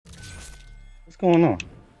going on?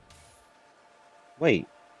 Wait,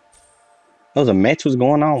 there was a match was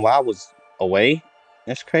going on while I was away?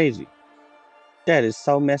 That's crazy. That is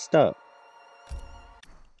so messed up.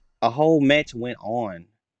 A whole match went on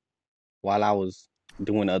while I was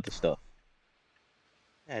doing other stuff.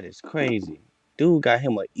 That is crazy. Dude got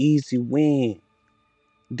him an easy win.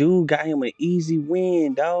 Dude got him an easy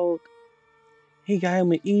win, dog. He got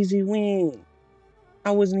him an easy win.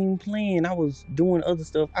 I wasn't even playing. I was doing other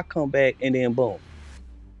stuff. I come back and then boom.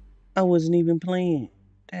 I wasn't even playing.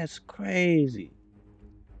 That's crazy.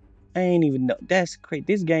 I ain't even know. That's crazy.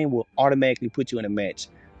 This game will automatically put you in a match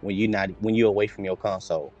when you're away from your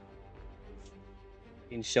console.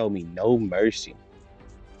 Didn't show me no mercy.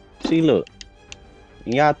 See, look.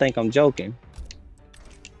 And y'all think I'm joking.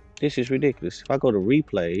 This is ridiculous. If I go to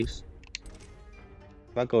replays.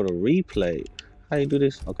 How do you do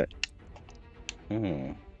this? Okay. Let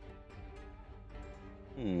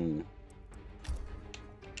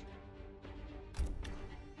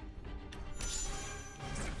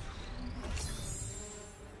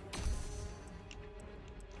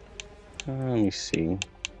me see.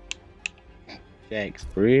 Jax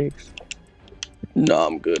Briggs. No,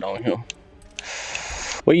 I'm good on him.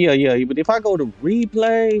 Well, yeah. But if I go to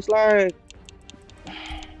replays, like,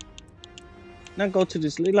 now go to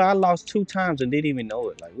this. Like, I lost 2 times and didn't even know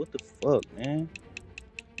it. Like, what the fuck, man?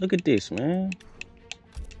 Look at this, man.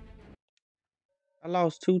 I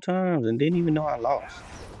lost 2 times and didn't even know I lost.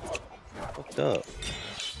 Fucked up.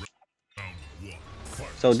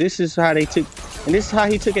 So this is how they took, and this is how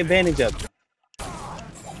he took advantage of it.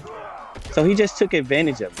 So he just took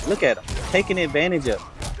advantage of it. Look at him, taking advantage of it.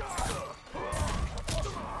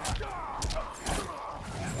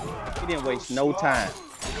 He didn't waste no time.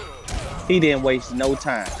 He didn't waste no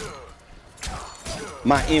time.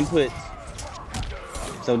 My inputs.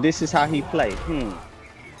 So this is how he played.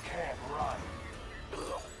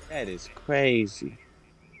 That is crazy.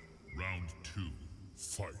 Round 2,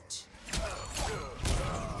 fight.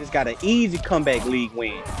 Just got an easy comeback league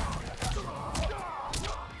win.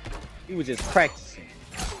 He was just practicing.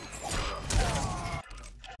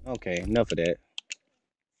 Okay, enough of that.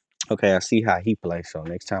 Okay, I see how he plays. So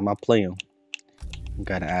next time I play him, I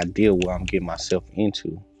got an idea what I'm getting myself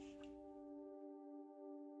into.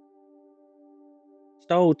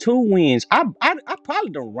 Stole 2 wins. I probably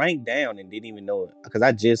done ranked down and didn't even know it because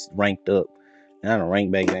I just ranked up and I done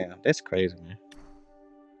ranked back down. That's crazy, man.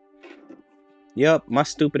 Yep, my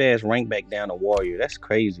stupid ass ranked back down to Warrior. That's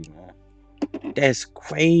crazy, man. That's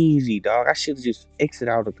crazy, dog. I should have just exited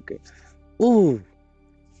out of the game. Ooh.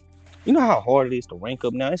 You know how hard it is to rank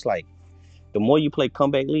up now? It's like the more you play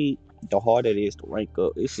Comeback League, the harder it is to rank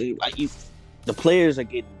up. It's like the players are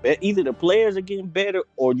getting better. Either the players are getting better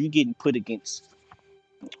or you getting put against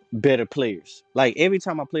better players. Like every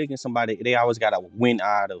time I play against somebody, they always got a win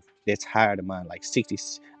out of that's higher than mine. Like 60.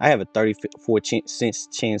 I have a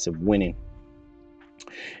 34% chance of winning.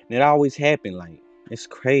 And it always happen. Like it's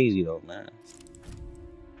crazy though, man.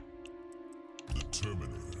 The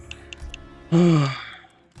Terminator.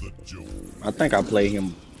 The Joker. I think I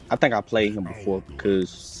played him before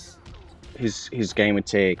because his gamer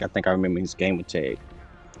tag. I think I remember his gamer tag.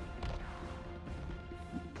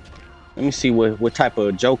 Let me see what type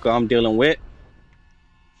of Joker I'm dealing with.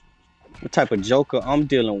 What type of Joker I'm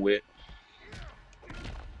dealing with?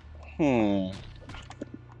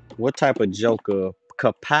 What type of Joker?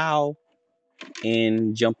 Kapow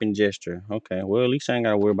and jumping gesture. Okay, well at least I ain't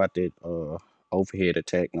gotta worry about that overhead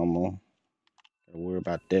attack no more. Gotta worry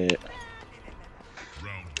about that.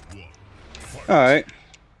 All right.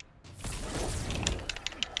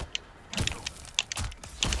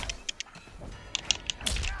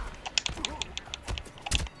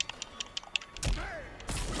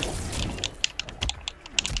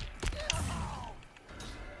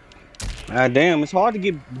 God damn, it's hard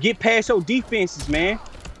to get past your defenses, man.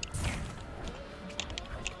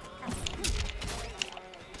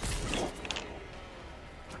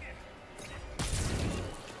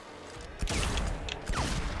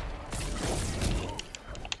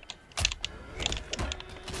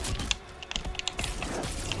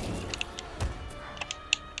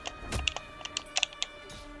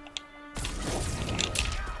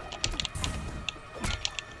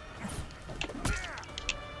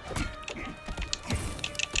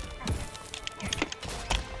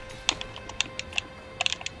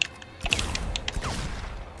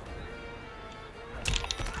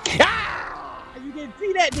 You didn't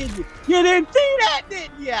see that, did you? You didn't see that,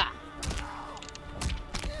 didn't ya?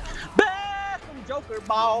 Back from Joker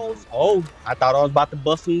balls. Oh, I thought I was about to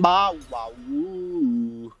bust some balls. Wow.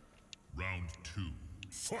 Round 2,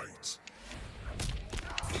 fight.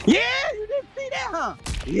 Yeah, you didn't see that.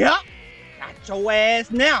 Yep. Got your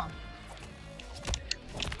ass now.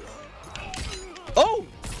 Oh.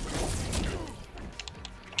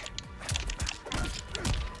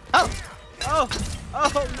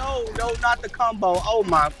 Oh, no, not the combo. Oh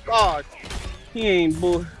my gosh. He ain't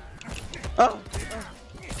bull. Oh,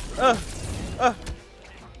 uh, uh,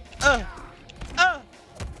 uh, uh, uh,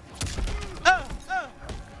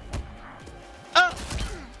 uh.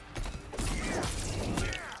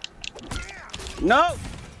 No.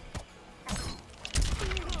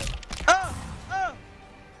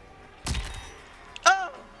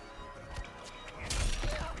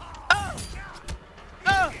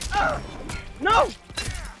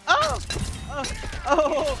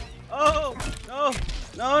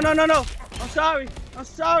 No. No. I'm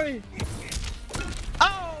sorry.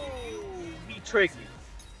 Oh, he tricked me.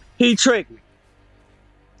 He tricked me.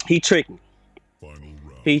 He tricked me. Final round.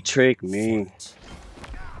 He tricked me.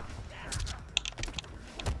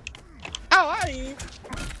 Fight.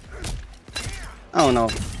 Oh, oh no.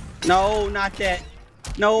 No, not that.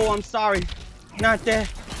 No, I'm sorry. Not that.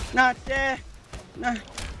 Not that. Not.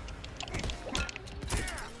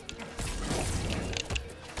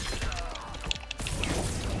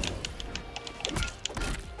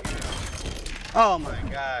 Oh my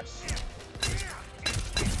gosh.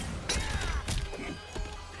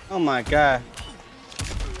 Oh my God.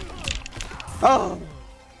 Oh.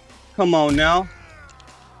 Come on now.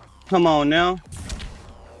 Come on now.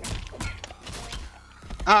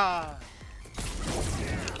 Ah.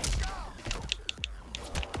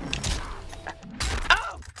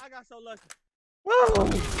 Oh, I got so lucky. Oh.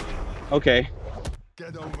 Okay.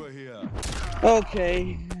 Get over here.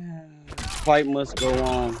 Okay. Fight must go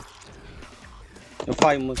on. The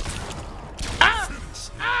fight must.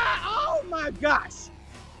 Oh my gosh.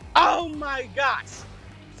 Oh my gosh.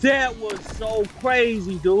 That was so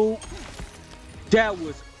crazy, dude. That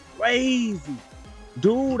was crazy.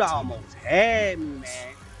 Dude almost had me,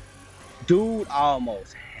 man. Dude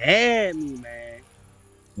almost had me, man.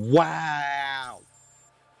 Wow.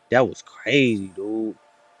 That was crazy, dude.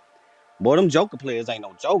 Boy, them Joker players ain't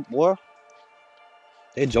no joke, boy.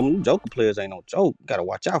 Them Joker players ain't no joke. Gotta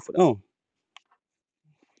watch out for them.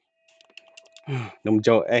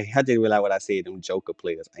 Hey, I just realized what I said. Them Joker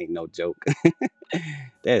players ain't no joke.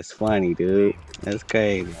 That's funny, dude. That's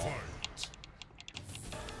crazy.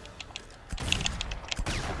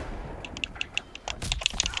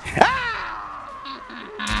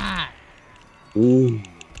 Mm.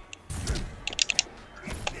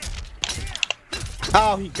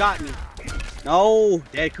 Oh, he got me. No,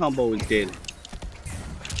 that combo is dead.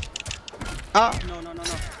 Oh, no.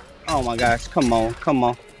 Oh my gosh, come on.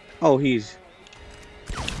 Oh, he's.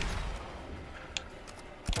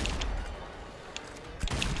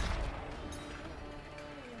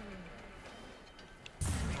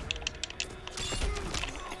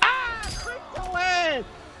 Trick your ass!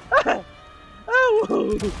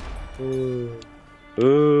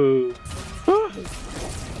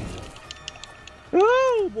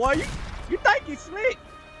 Oh, boy, you think you slick?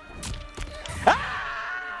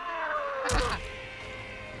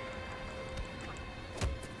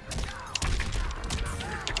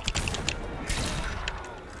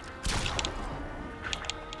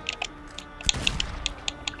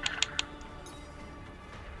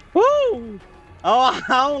 Woo! Oh, I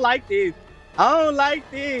don't like this. I don't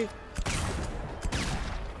like this.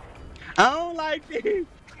 Oh no!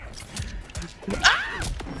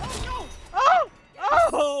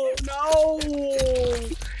 Oh no!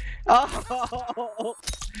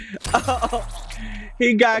 Oh,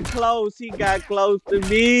 he got close. He got close to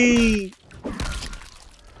me.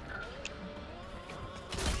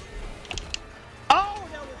 Oh,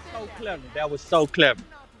 that was so clever. That was so clever.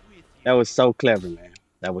 That was so clever, man.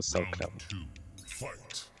 That was so clever.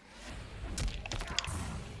 Fight.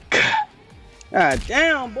 God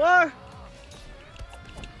damn, boy.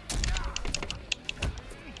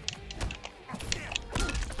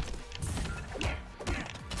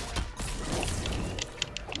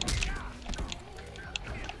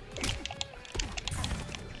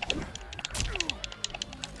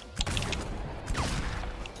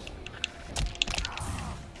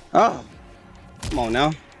 Oh, come on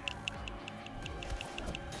now.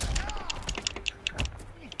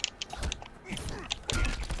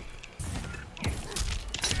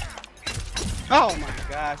 Oh my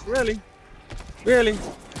gosh, really? Really?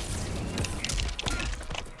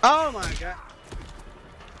 Oh my God.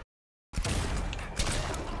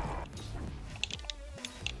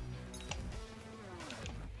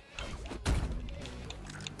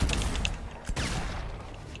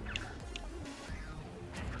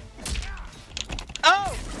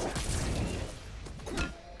 Oh!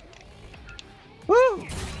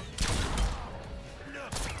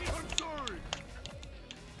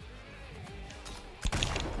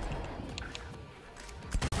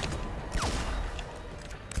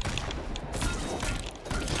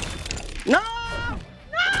 No!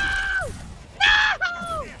 No!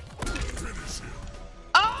 No!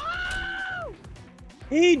 Oh!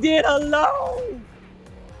 He did a low!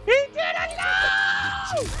 He did a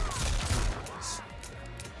low!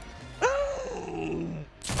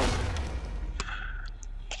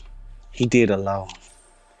 He did a low.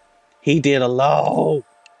 He did a low.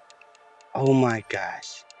 Oh my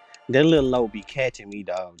gosh. That little low be catching me,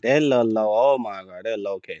 dog. That little low, oh my god, that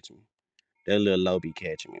low catch me. That little low be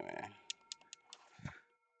catching me, man.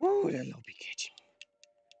 Woo, that low be catching me.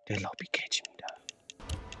 That low be catching me, dog.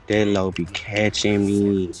 That low be catching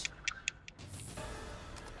me.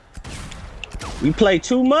 You play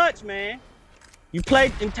too much, man. You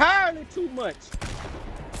play entirely too much.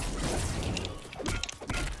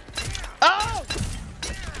 Oh!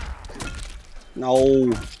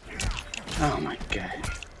 No. Oh my god.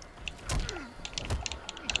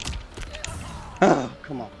 Oh,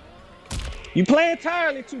 come on. You play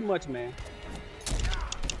entirely too much, man.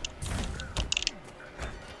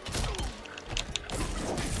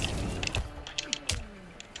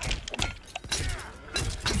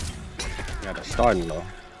 Got a starting low.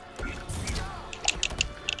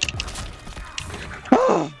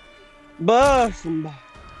 Oh, buzz somebody.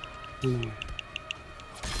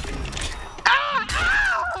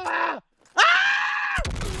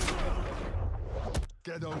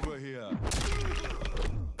 Get over here.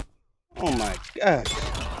 Oh my gosh.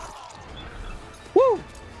 Woo!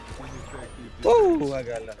 Woo! I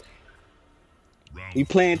got lucky. You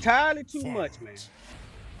play entirely too much, man.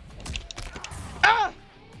 Ah!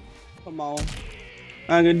 Come on.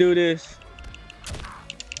 I can do this.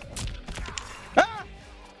 Ah!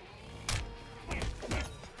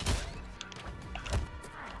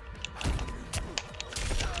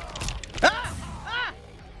 Ah! Ah!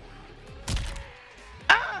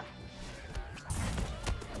 Ah!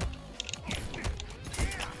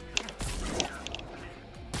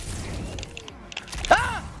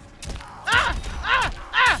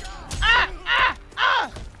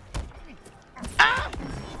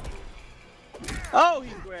 Oh,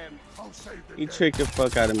 he grabbed me. He tricked the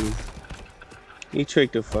fuck out of me. He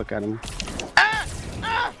tricked the fuck out of me. Ah!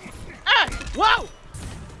 Ah! Ah! Whoa!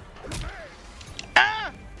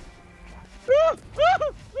 Ah!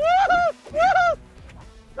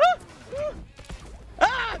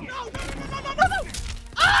 Ah! No! No! No! No! No! No!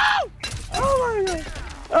 Oh! Oh my god!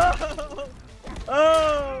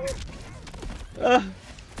 Oh!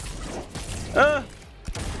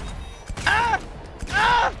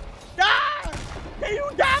 Oh! Can you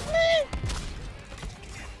stop me?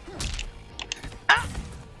 Ah!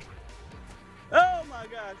 Oh my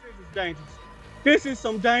gosh, this is dangerous. This is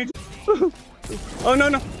some danger. Oh no,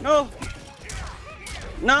 no, no.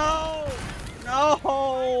 No,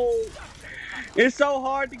 no. It's so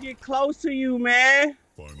hard to get close to you, man.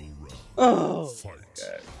 Final round. Oh, Fight.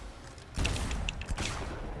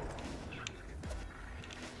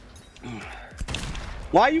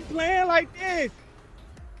 Why you playing like this?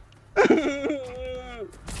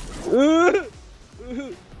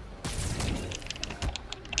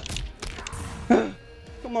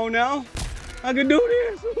 Come on now. I can do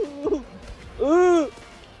this.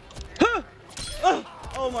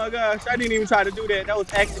 Oh my gosh, I didn't even try to do that. That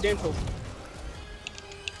was accidental.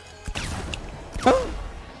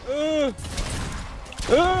 No,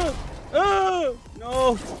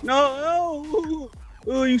 no, no.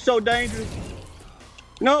 Oh, you so dangerous.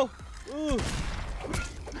 No. Oh.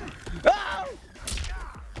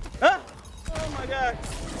 Ah. Oh my God.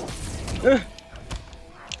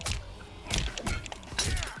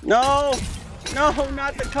 No, no,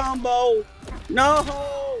 not the combo. No.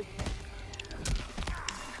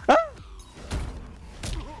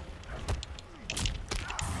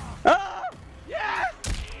 Yes!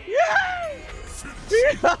 Yes!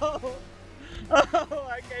 Oh,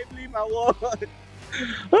 I can't believe I won.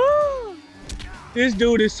 Oh, this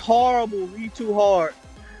dude is horrible. He too hard.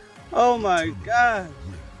 Oh my God.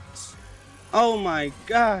 Oh my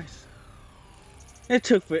gosh. It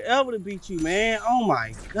took forever to beat you, man. Oh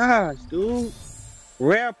my gosh, dude.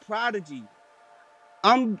 Rare Prodigy.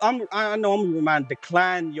 I know I'm gonna remind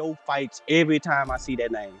decline your fights every time I see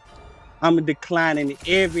that name. I'm declining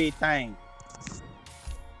everything.